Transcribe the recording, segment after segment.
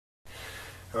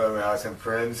Hello, my awesome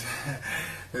friends.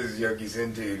 This is Yogi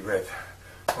Zen Dude with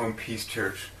Home Peace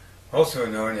Church, also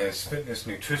known as Fitness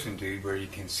Nutrition Dude, where you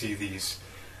can see these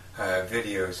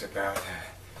videos about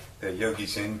the Yogi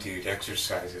Zen Dude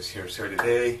exercises here. So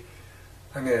today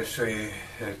I'm going to show you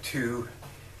two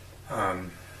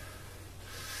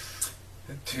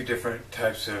different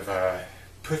types of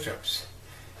push-ups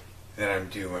that I'm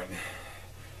doing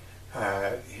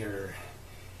here.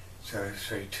 So I'll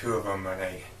show you two of them, and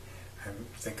I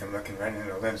think I'm looking right in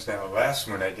the lens now. The last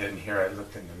one I did in here, I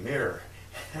looked in the mirror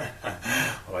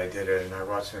while I did it, and I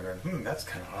watched it and went, that's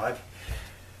kind of odd.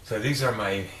 So these are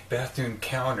my bathroom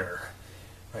counter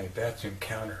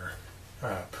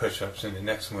push-ups, and the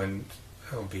next one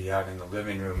will be out in the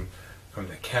living room from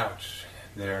the couch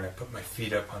there, and I put my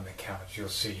feet up on the couch. You'll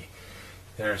see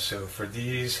there. So for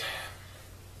these,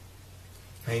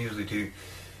 I usually do,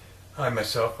 I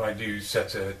do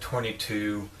sets of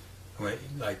 22,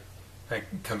 like I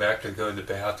come back to go to the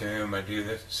bathroom, I do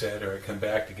this set, or I come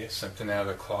back to get something out of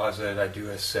the closet, I do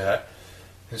a set.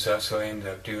 And so I end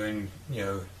up doing,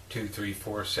 2, 3,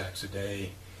 4 sets a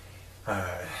day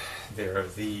there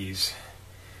of these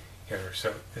here.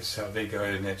 So this is how they go,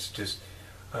 and it's just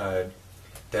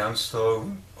down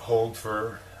slow, hold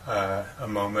for a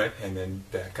moment, and then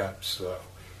back up slow.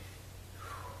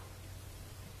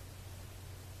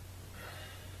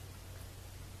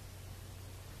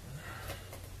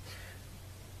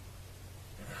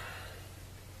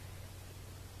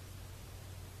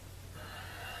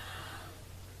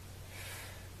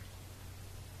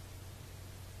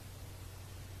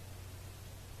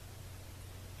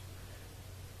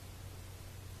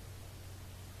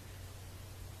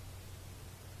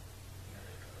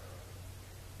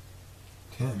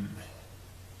 Ten.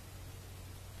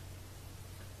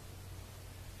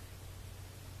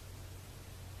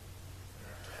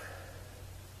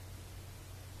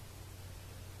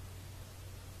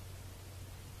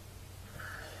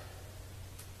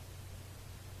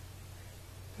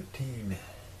 15.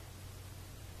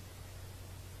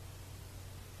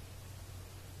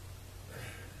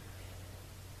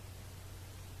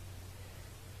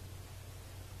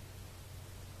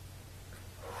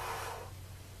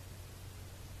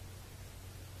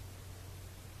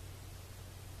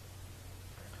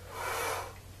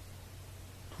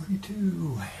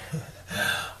 22.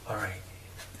 All right,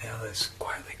 now let's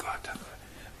quietly go out to the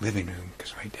living room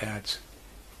because my dad's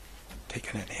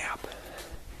taking a nap.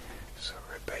 So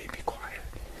everybody be quiet.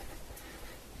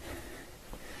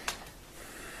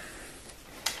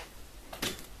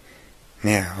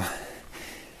 Now,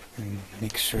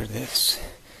 make sure this,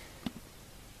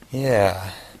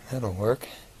 yeah, that'll work.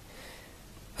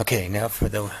 Okay, now for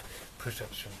the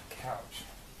push-ups from the couch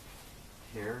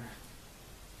here.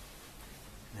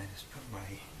 And I just put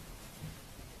my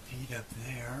feet up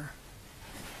there.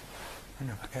 I don't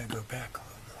know if I gotta go back a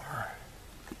little more.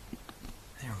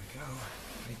 There we go.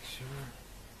 Make sure.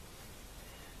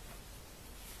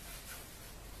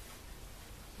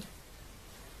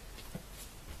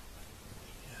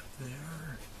 Up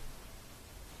there.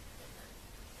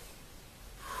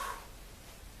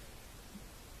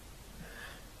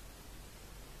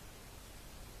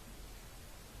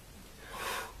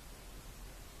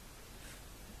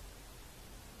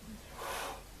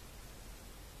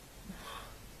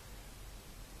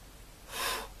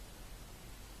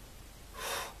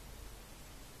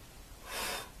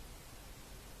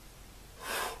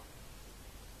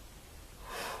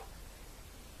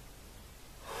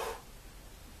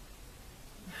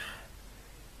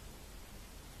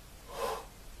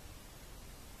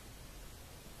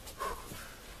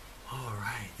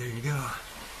 There you go.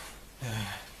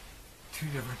 Two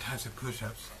different types of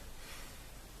push-ups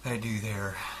I do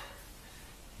there.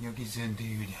 Yogi Zen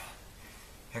Dude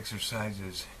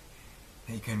exercises.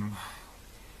 You can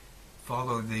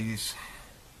follow these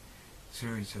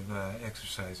series of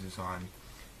exercises on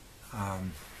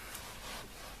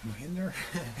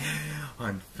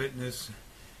on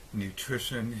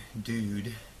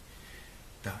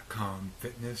fitnessnutritiondude.com.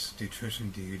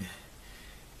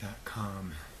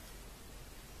 fitnessnutritiondude.com.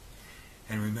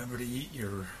 And remember to eat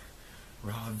your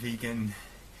raw vegan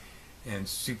and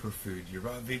superfood, your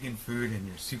raw vegan food and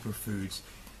your superfoods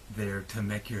there to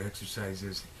make your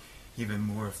exercises even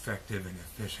more effective and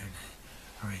efficient.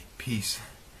 All right, peace,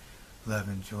 love,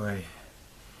 and joy.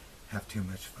 Have too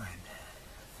much fun.